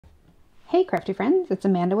Hey crafty friends, it's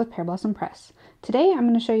Amanda with Pear Blossom Press. Today I'm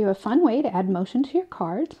going to show you a fun way to add motion to your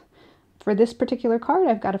cards. For this particular card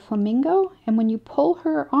I've got a flamingo, and when you pull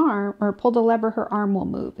her arm, or pull the lever, her arm will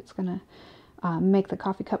move. It's going to make the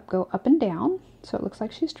coffee cup go up and down, so it looks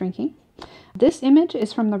like she's drinking. This image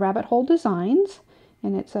is from the Rabbit Hole Designs,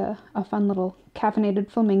 and it's a fun little caffeinated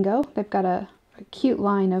flamingo. They've got a cute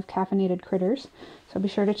line of caffeinated critters, so be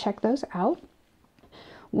sure to check those out.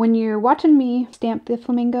 When you're watching me stamp the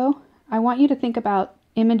flamingo, I want you to think about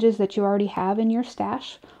images that you already have in your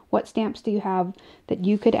stash. What stamps do you have that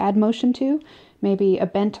you could add motion to? Maybe a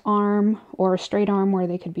bent arm or a straight arm where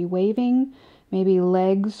they could be waving. Maybe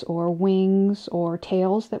legs or wings or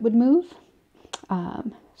tails that would move. So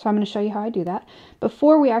I'm going to show you how I do that.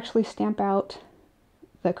 Before we actually stamp out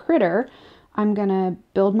the critter, I'm going to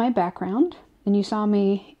build my background. And you saw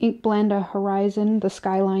me ink blend a horizon, the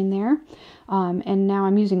skyline there. And now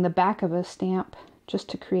I'm using the back of a stamp just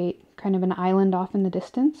to create kind of an island off in the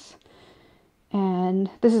distance. And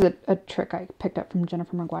this is a trick I picked up from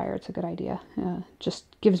Jennifer McGuire. It's a good idea. Just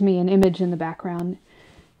gives me an image in the background.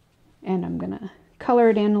 And I'm going to color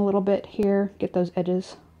it in a little bit here, get those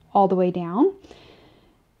edges all the way down.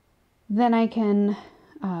 Then I can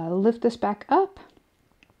lift this back up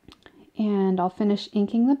and I'll finish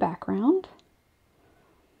inking the background.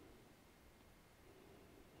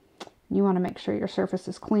 You want to make sure your surface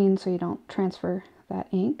is clean so you don't transfer that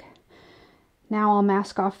ink. Now I'll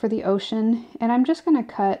mask off for the ocean, and I'm just going to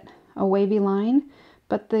cut a wavy line,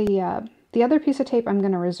 but the other piece of tape I'm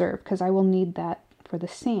going to reserve because I will need that for the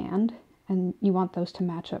sand, and you want those to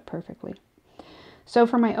match up perfectly. So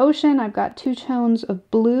for my ocean, I've got 2 tones of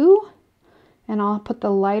blue, and I'll put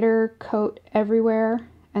the lighter coat everywhere,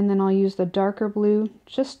 and then I'll use the darker blue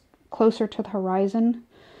just closer to the horizon.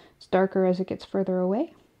 It's darker as it gets further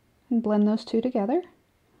away, and blend those two together.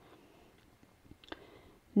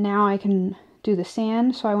 Now I can do the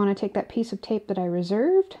sand, so I want to take that piece of tape that I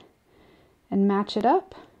reserved and match it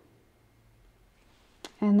up.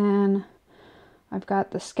 And then I've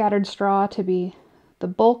got the scattered straw to be the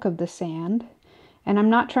bulk of the sand. And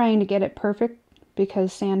I'm not trying to get it perfect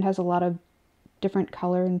because sand has a lot of different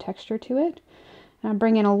color and texture to it. And I'm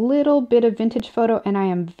bringing a little bit of vintage photo, and I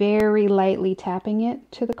am very lightly tapping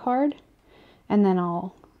it to the card. And then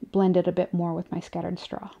I'll blend it a bit more with my scattered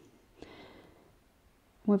straw.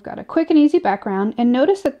 We've got a quick and easy background, and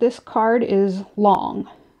notice that this card is long.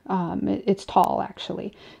 It's tall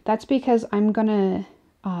actually. That's because I'm gonna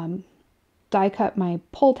die cut my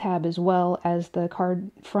pull tab as well as the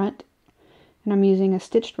card front, and I'm using a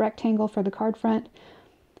stitched rectangle for the card front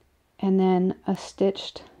and then a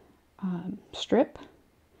stitched strip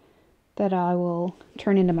that I will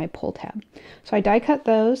turn into my pull tab. So I die cut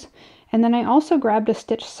those, and then I also grabbed a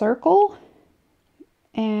stitched circle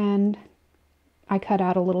and I cut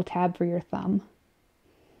out a little tab for your thumb.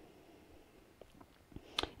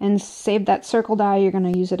 And save that circle die. You're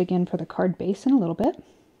going to use it again for the card base in a little bit.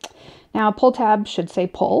 Now a pull tab should say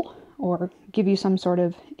pull, or give you some sort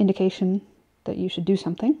of indication that you should do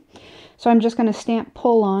something. So I'm just going to stamp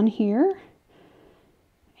pull on here.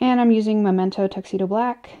 And I'm using Memento Tuxedo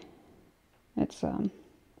Black. It's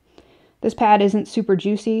this pad isn't super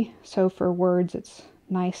juicy, so for words it's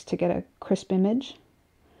nice to get a crisp image.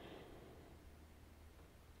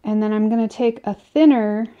 And then I'm going to take a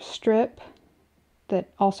thinner strip that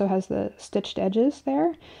also has the stitched edges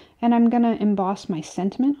there, and I'm going to emboss my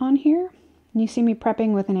sentiment on here. And you see me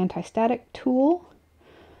prepping with an anti-static tool.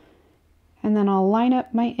 And then I'll line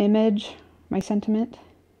up my image, my sentiment.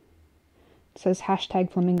 It says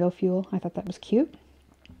 #FlamingoFuel. I thought that was cute.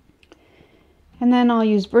 And then I'll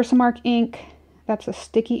use Versamark ink. That's a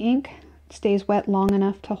sticky ink. It stays wet long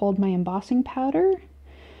enough to hold my embossing powder,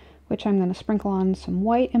 which I'm going to sprinkle on some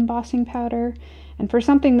white embossing powder. And for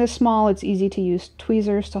something this small, it's easy to use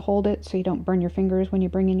tweezers to hold it so you don't burn your fingers when you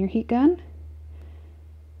bring in your heat gun.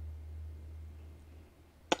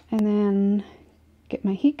 And then get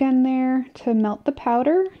my heat gun there to melt the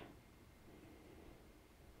powder.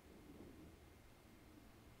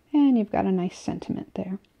 And you've got a nice sentiment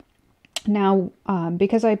there. Now,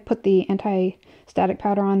 because I put the anti-static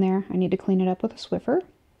powder on there, I need to clean it up with a Swiffer.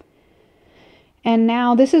 And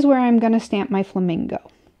now this is where I'm going to stamp my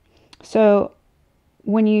flamingo. So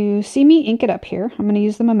when you see me ink it up here, I'm going to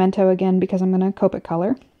use the Memento again because I'm going to Copic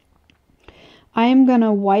color. I am going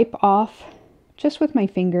to wipe off, just with my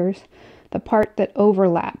fingers, the part that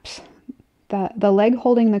overlaps. The leg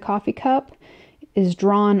holding the coffee cup is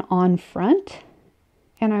drawn on front,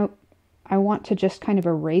 and I want to just kind of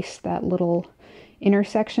erase that little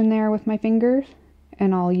intersection there with my fingers,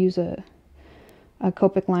 and I'll use a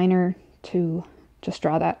Copic liner to just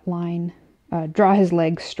draw that line draw his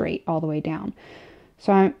legs straight all the way down.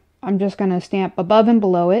 So I'm just going to stamp above and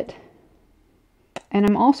below it. And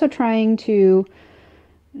I'm also trying to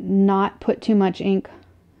not put too much ink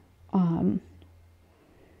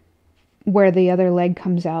where the other leg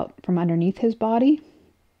comes out from underneath his body.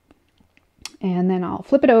 And then I'll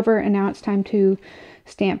flip it over, and now it's time to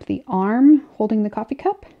stamp the arm holding the coffee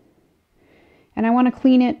cup. And I want to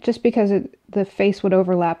clean it just because the face would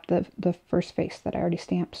overlap the first face that I already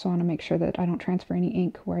stamped, so I want to make sure that I don't transfer any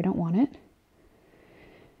ink where I don't want it.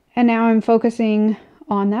 And now I'm focusing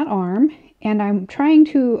on that arm, and I'm trying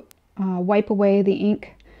to wipe away the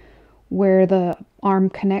ink where the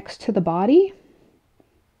arm connects to the body,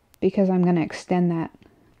 because I'm going to extend that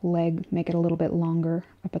leg, make it a little bit longer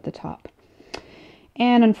up at the top.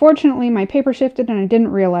 And unfortunately my paper shifted and I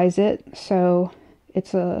didn't realize it, so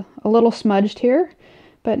it's a little smudged here,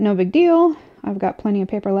 but no big deal. I've got plenty of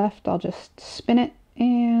paper left. I'll just spin it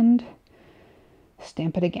and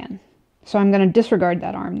stamp it again. So I'm going to disregard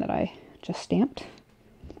that arm that I just stamped.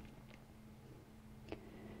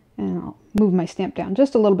 And I'll move my stamp down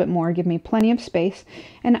just a little bit more, give me plenty of space.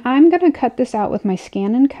 And I'm going to cut this out with my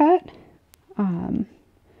Scan and Cut.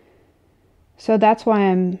 So that's why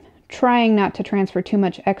I'm trying not to transfer too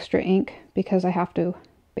much extra ink, because I have to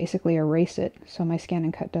basically erase it so my Scan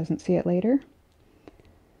and Cut doesn't see it later.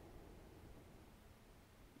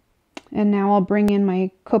 And now I'll bring in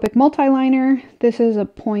my Copic multiliner. This is a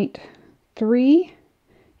 0.3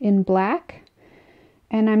 in black.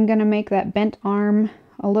 And I'm going to make that bent arm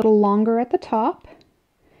a little longer at the top.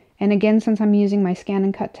 And again, since I'm using my Scan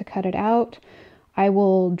and Cut to cut it out, I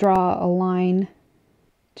will draw a line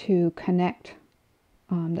to connect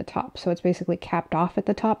the top. So it's basically capped off at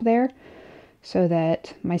the top there, so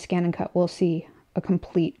that my Scan and Cut will see a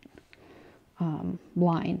complete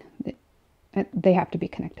line. They have to be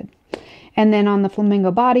connected. And then on the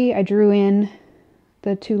flamingo body, I drew in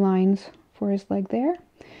the 2 lines for his leg there.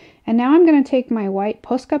 And now I'm going to take my white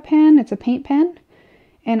Posca pen, it's a paint pen,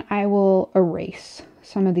 and I will erase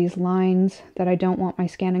some of these lines that I don't want my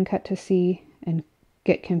Scan and Cut to see and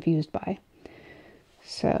get confused by.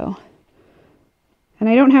 So, and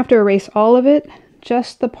I don't have to erase all of it,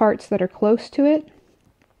 just the parts that are close to it.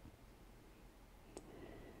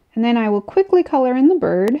 And then I will quickly color in the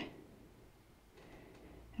bird.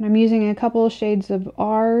 And I'm using a couple of shades of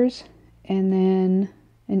R's and then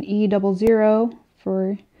an E00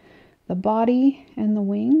 for the body and the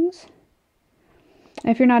wings.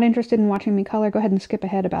 If you're not interested in watching me color, go ahead and skip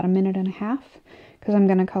ahead about 1.5 minutes, because I'm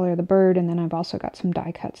going to color the bird, and then I've also got some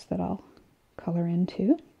die cuts that I'll color in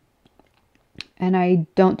too. And I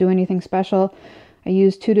don't do anything special. I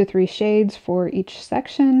use 2 to 3 shades for each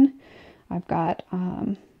section. I've got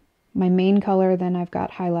my main color, then I've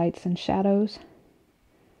got highlights and shadows.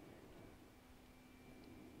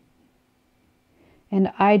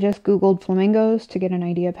 And I just Googled flamingos to get an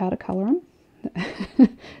idea of how to color them.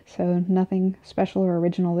 So nothing special or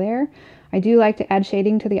original there. I do like to add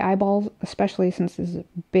shading to the eyeballs, especially since this is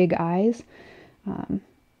big eyes.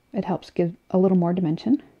 It helps give a little more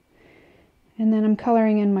dimension. And then I'm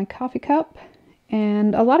coloring in my coffee cup.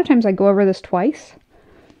 And a lot of times I go over this twice,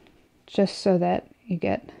 just so that you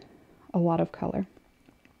get a lot of color.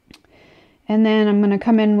 And then I'm going to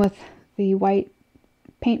come in with the white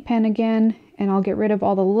paint pen again, and I'll get rid of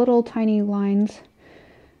all the little tiny lines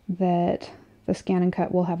that the Scan and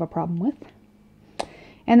Cut will have a problem with.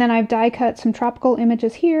 And then I've die cut some tropical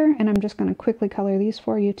images here, and I'm just going to quickly color these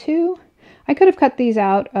for you too. I could have cut these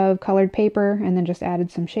out of colored paper and then just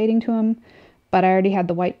added some shading to them, but I already had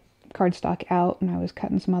the white cardstock out and I was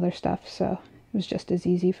cutting some other stuff, so it was just as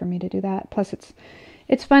easy for me to do that. Plus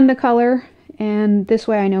it's fun to color, and this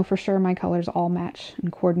way I know for sure my colors all match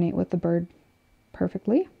and coordinate with the bird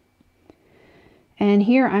perfectly. And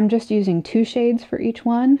here I'm just using 2 shades for each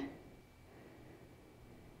one.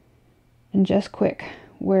 And just quick,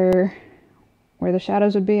 where the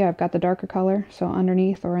shadows would be, I've got the darker color, so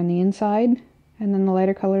underneath or on the inside, and then the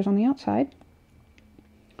lighter colors on the outside.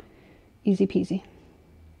 Easy peasy.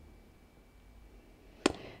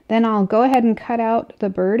 Then I'll go ahead and cut out the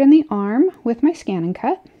bird and the arm with my Scan and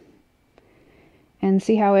Cut. And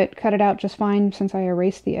see how it cut it out just fine since I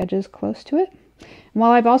erased the edges close to it. And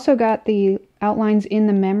while I've also got the outlines in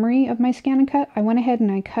the memory of my Scan and Cut, I went ahead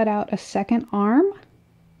and I cut out a second arm.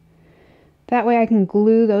 That way I can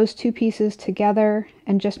glue those 2 pieces together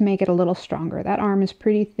and just make it a little stronger. That arm is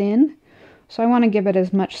pretty thin, so I want to give it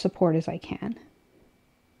as much support as I can.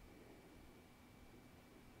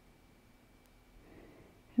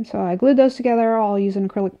 And so I glued those together. I'll use an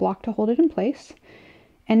acrylic block to hold it in place.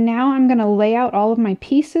 And now I'm going to lay out all of my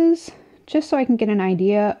pieces just so I can get an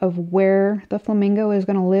idea of where the flamingo is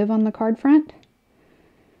going to live on the card front,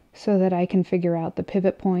 so that I can figure out the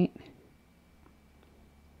pivot point.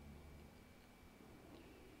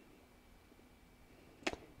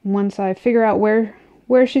 Once I figure out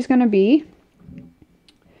where she's going to be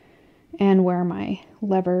and where my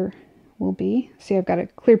lever will be, see, I've got a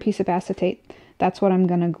clear piece of acetate. That's what I'm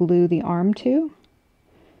going to glue the arm to.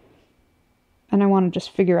 And I want to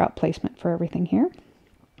just figure out placement for everything here.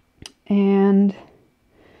 And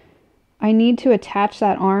I need to attach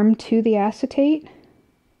that arm to the acetate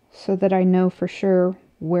so that I know for sure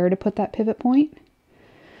where to put that pivot point.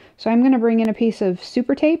 So I'm going to bring in a piece of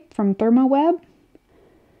super tape from ThermoWeb,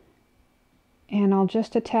 and I'll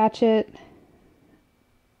just attach it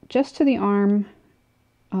just to the arm,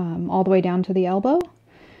 all the way down to the elbow.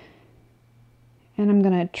 And I'm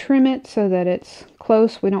going to trim it so that it's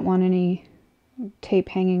close. We don't want any tape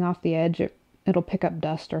hanging off the edge. It'll pick up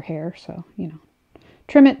dust or hair, so, you know,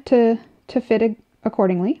 trim it to fit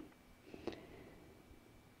accordingly.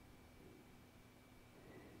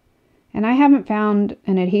 And I haven't found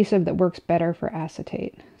an adhesive that works better for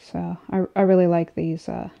acetate, so I really like these,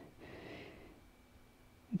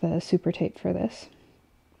 the super tape for this.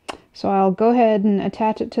 So I'll go ahead and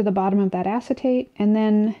attach it to the bottom of that acetate, and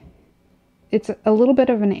then it's a little bit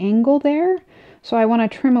of an angle there, so I want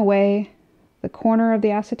to trim away the corner of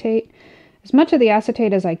the acetate, as much of the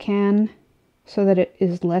acetate as I can, so that it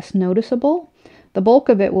is less noticeable. The bulk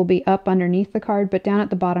of it will be up underneath the card, but down at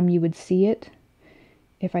the bottom you would see it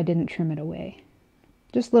if I didn't trim it away.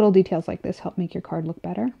 Just little details like this help make your card look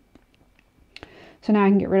better. So now I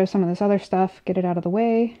can get rid of some of this other stuff, get it out of the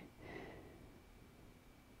way,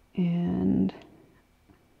 and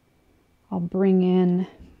I'll bring in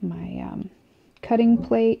my cutting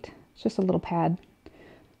plate. It's just a little pad,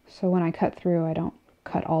 so when I cut through, I don't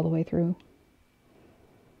cut all the way through.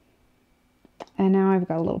 And now I've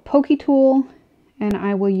got a little pokey tool, and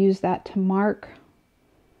I will use that to mark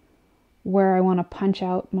where I want to punch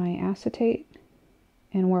out my acetate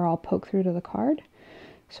and where I'll poke through to the card.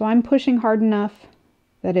 So I'm pushing hard enough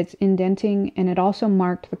that it's indenting, and it also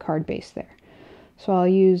marked the card base there. So I'll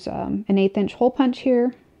use an 1/8 inch hole punch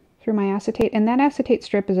here through my acetate, and that acetate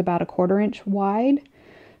strip is about 1/4 inch wide,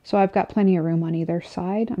 so I've got plenty of room on either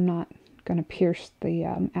side. I'm not going to pierce the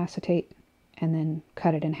acetate and then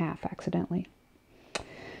cut it in half accidentally.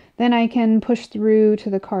 Then I can push through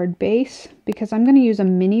to the card base, because I'm going to use a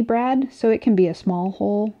mini brad, so it can be a small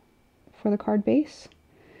hole for the card base.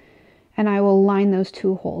 And I will line those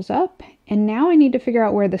two holes up, and now I need to figure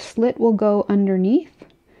out where the slit will go underneath.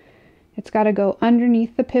 It's got to go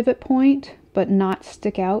underneath the pivot point, but not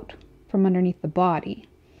stick out from underneath the body.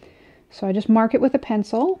 So I just mark it with a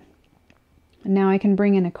pencil, and now I can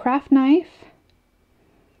bring in a craft knife,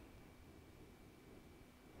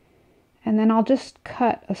 and then I'll just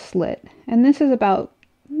cut a slit. And this is about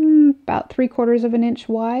 3/4 of an inch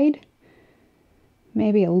wide,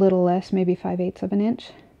 maybe a little less, maybe 5/8 of an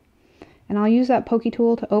inch. And I'll use that pokey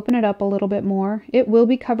tool to open it up a little bit more. It will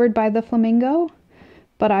be covered by the flamingo,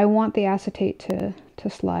 but I want the acetate to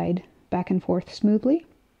slide back and forth smoothly.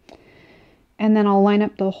 And then I'll line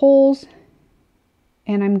up the holes,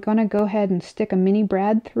 and I'm going to go ahead and stick a mini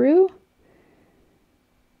brad through.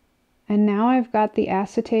 And now I've got the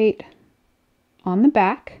acetate on the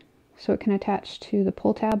back, so it can attach to the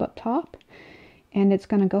pull tab up top, and it's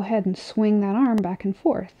going to go ahead and swing that arm back and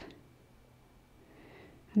forth.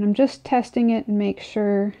 And I'm just testing it and make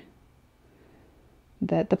sure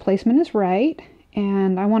that the placement is right.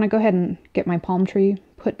 And I want to go ahead and get my palm tree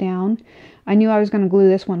put down. I knew I was going to glue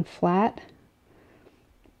this one flat,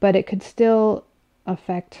 but it could still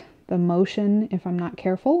affect the motion if I'm not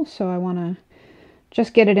careful, so I want to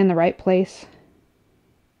just get it in the right place.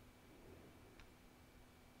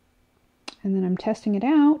 And then I'm testing it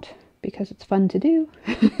out because it's fun to do.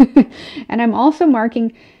 And I'm also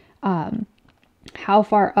marking how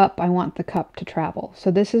far up I want the cup to travel. So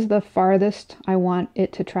this is the farthest I want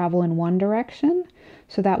it to travel in one direction.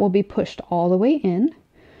 So that will be pushed all the way in.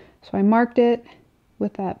 So I marked it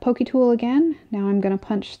with that pokey tool again. Now I'm going to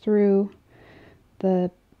punch through the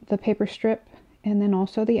paper strip and then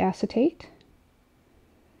also the acetate.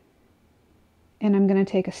 And I'm going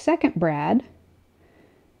to take a second brad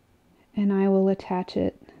and I will attach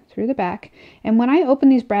it through the back. And when I open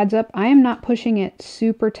these brads up, I am not pushing it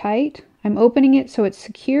super tight. I'm opening it so it's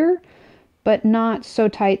secure, but not so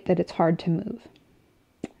tight that it's hard to move.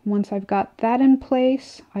 Once I've got that in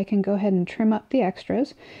place, I can go ahead and trim up the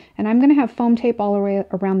extras. And I'm going to have foam tape all the way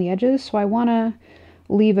around the edges, so I want to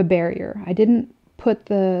leave a barrier. I didn't put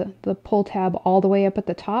the pull tab all the way up at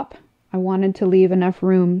the top. I wanted to leave enough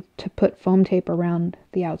room to put foam tape around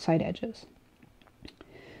the outside edges.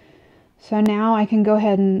 So now I can go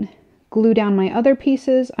ahead and glue down my other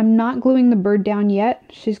pieces. I'm not gluing the bird down yet.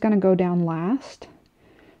 She's going to go down last,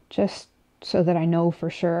 just so that I know for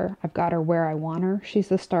sure I've got her where I want her. She's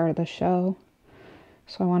the star of the show.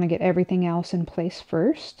 So I want to get everything else in place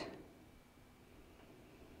first.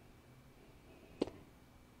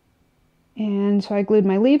 And so I glued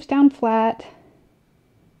my leaves down flat.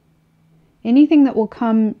 Anything that will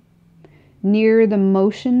come near the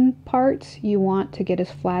motion parts, you want to get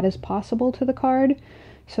as flat as possible to the card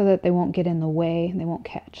so that they won't get in the way and they won't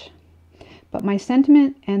catch. But my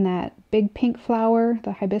sentiment and that big pink flower,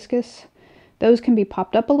 the hibiscus, those can be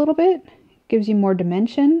popped up a little bit. Gives you more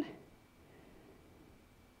dimension.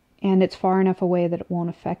 And it's far enough away that it won't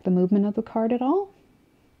affect the movement of the card at all.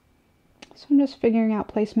 So I'm just figuring out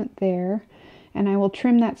placement there. And I will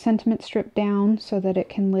trim that sentiment strip down so that it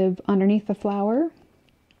can live underneath the flower,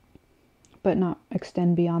 but not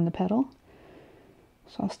extend beyond the petal.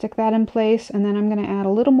 So I'll stick that in place, and then I'm going to add a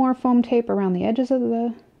little more foam tape around the edges of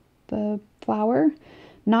the flower.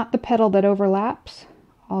 Not the petal that overlaps.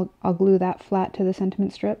 I'll glue that flat to the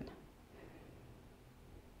sentiment strip.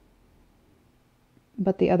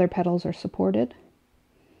 But the other petals are supported.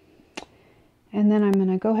 And then I'm going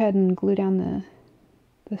to go ahead and glue down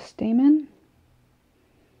the stamen.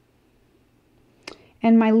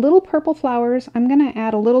 And my little purple flowers, I'm going to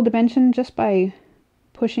add a little dimension just by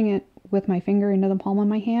pushing it with my finger into the palm of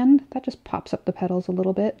my hand. That just pops up the petals a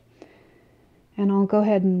little bit. And I'll go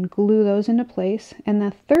ahead and glue those into place. And the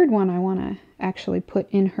third one I want to actually put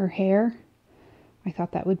in her hair. I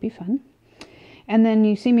thought that would be fun. And then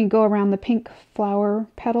you see me go around the pink flower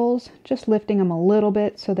petals, just lifting them a little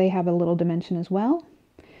bit so they have a little dimension as well.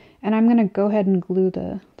 And I'm going to go ahead and glue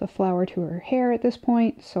the flower to her hair at this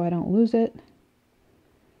point so I don't lose it.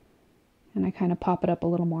 And I kind of pop it up a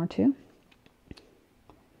little more too.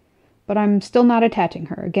 But I'm still not attaching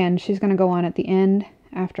her. Again, she's going to go on at the end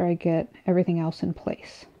after I get everything else in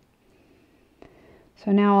place.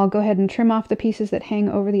 So now I'll go ahead and trim off the pieces that hang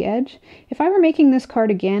over the edge. If I were making this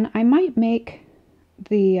card again, I might make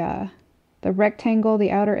the rectangle,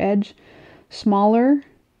 the outer edge, smaller,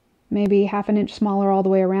 maybe 1/2 inch smaller all the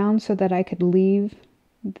way around so that I could leave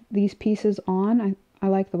these pieces on. I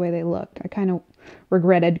like the way they looked. I kind of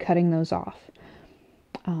regretted cutting those off.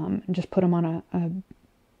 And just put them on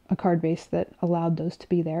a card base that allowed those to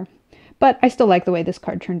be there. But I still like the way this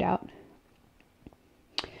card turned out.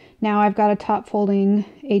 Now I've got a top folding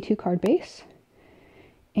A2 card base.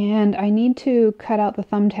 And I need to cut out the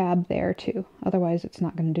thumb tab there too. Otherwise it's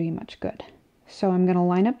not going to do you much good. So I'm going to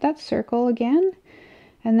line up that circle again.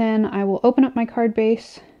 And then I will open up my card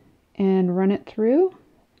base and run it through,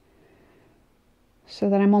 so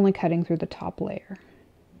that I'm only cutting through the top layer.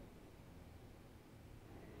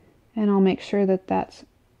 And I'll make sure that that's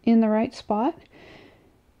in the right spot.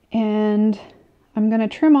 And I'm going to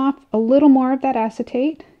trim off a little more of that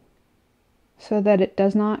acetate so that it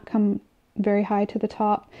does not come very high to the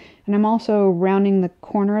top. And I'm also rounding the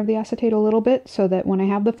corner of the acetate a little bit so that when I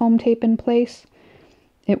have the foam tape in place,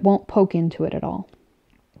 it won't poke into it at all.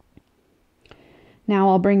 Now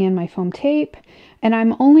I'll bring in my foam tape, and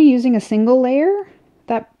I'm only using a single layer.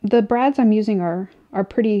 The brads I'm using are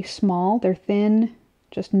pretty small. They're thin,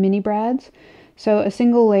 just mini brads. So a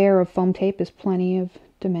single layer of foam tape is plenty of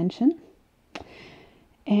dimension.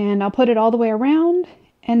 And I'll put it all the way around.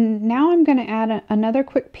 And now I'm going to add another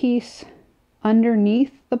quick piece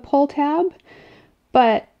underneath the pull tab.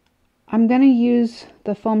 But I'm going to use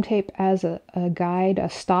the foam tape as a guide, a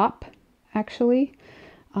stop, actually.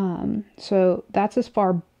 So that's as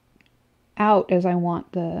far out as I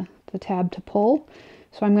want the tab to pull.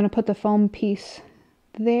 So I'm going to put the foam piece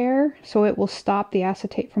there so it will stop the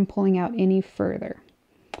acetate from pulling out any further.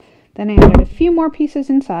 Then I added a few more pieces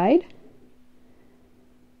inside.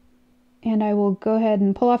 And I will go ahead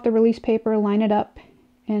and pull off the release paper, line it up,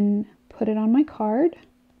 and put it on my card.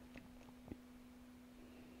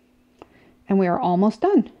 And we are almost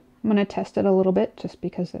done. I'm going to test it a little bit just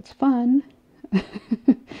because it's fun.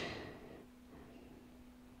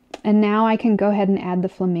 And now I can go ahead and add the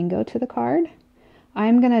flamingo to the card.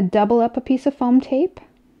 I'm going to double up a piece of foam tape.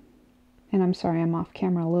 And I'm sorry, I'm off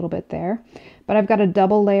camera a little bit there. But I've got a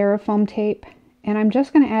double layer of foam tape. And I'm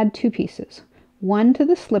just going to add 2 pieces. One to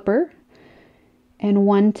the slipper and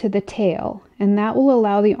one to the tail. And that will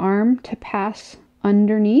allow the arm to pass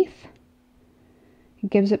underneath.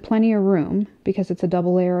 It gives it plenty of room because it's a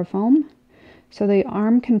double layer of foam. So the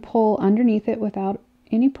arm can pull underneath it without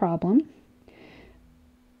any problem.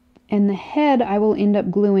 And the head I will end up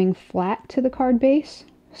gluing flat to the card base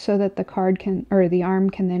so that the card can, or the arm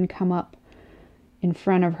can then come up in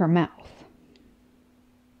front of her mouth.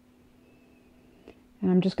 And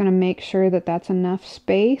I'm just going to make sure that that's enough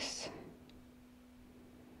space.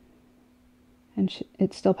 And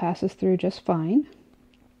it still passes through just fine.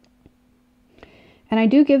 And I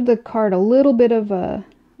do give the card a little bit of a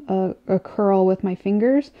curl with my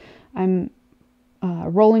fingers. I'm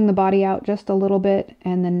rolling the body out just a little bit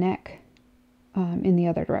and the neck in the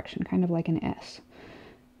other direction, kind of like an S.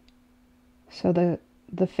 So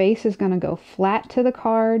the face is going to go flat to the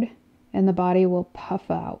card and the body will puff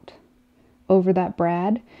out over that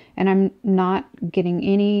brad. And I'm not getting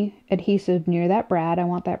any adhesive near that brad. I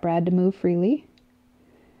want that brad to move freely.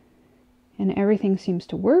 And everything seems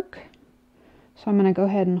to work. So I'm going to go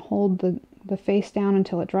ahead and hold the face down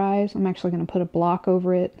until it dries. I'm actually going to put a block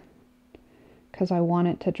over it because I want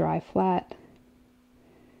it to dry flat.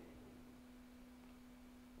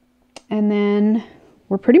 And then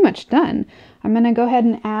we're pretty much done. I'm going to go ahead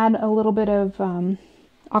and add a little bit of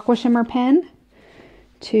aqua shimmer pen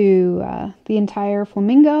to the entire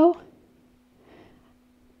flamingo.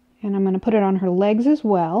 And I'm going to put it on her legs as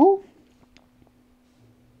well.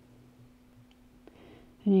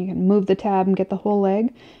 And you can move the tab and get the whole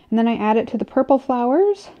leg. And then I add it to the purple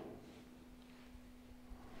flowers.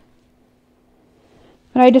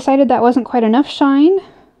 But I decided that wasn't quite enough shine.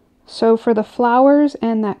 So for the flowers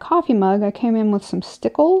and that coffee mug, I came in with some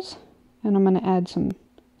stickles. And I'm going to add some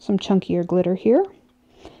chunkier glitter here.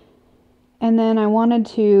 And then I wanted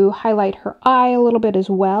to highlight her eye a little bit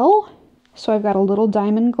as well. So I've got a little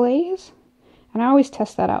diamond glaze. And I always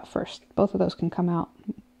test that out first. Both of those can come out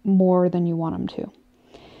more than you want them to.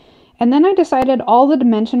 And then I decided all the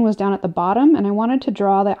dimension was down at the bottom and I wanted to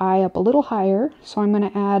draw the eye up a little higher. So I'm going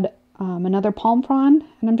to add another palm frond,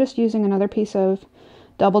 and I'm just using another piece of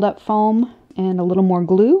doubled up foam and a little more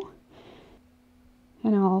glue.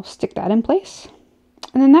 And I'll stick that in place.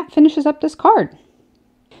 And then that finishes up this card.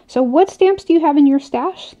 So what stamps do you have in your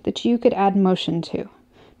stash that you could add motion to?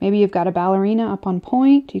 Maybe you've got a ballerina up on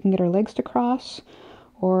point, you can get her legs to cross,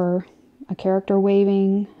 or a character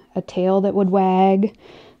waving, a tail that would wag,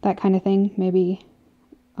 that kind of thing. Maybe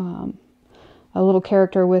a little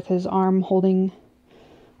character with his arm holding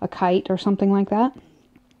a kite or something like that.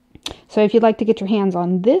 So if you'd like to get your hands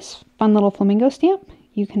on this fun little flamingo stamp,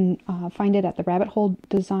 you can find it at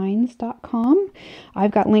therabbitholedesigns.com. I've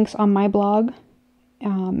got links on my blog,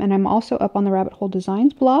 and I'm also up on the Rabbit Hole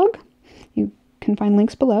Designs blog. You can find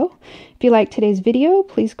links below. If you like today's video,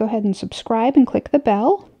 please go ahead and subscribe and click the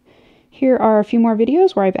bell. Here are a few more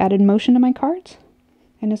videos where I've added motion to my cards.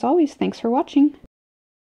 And as always, thanks for watching.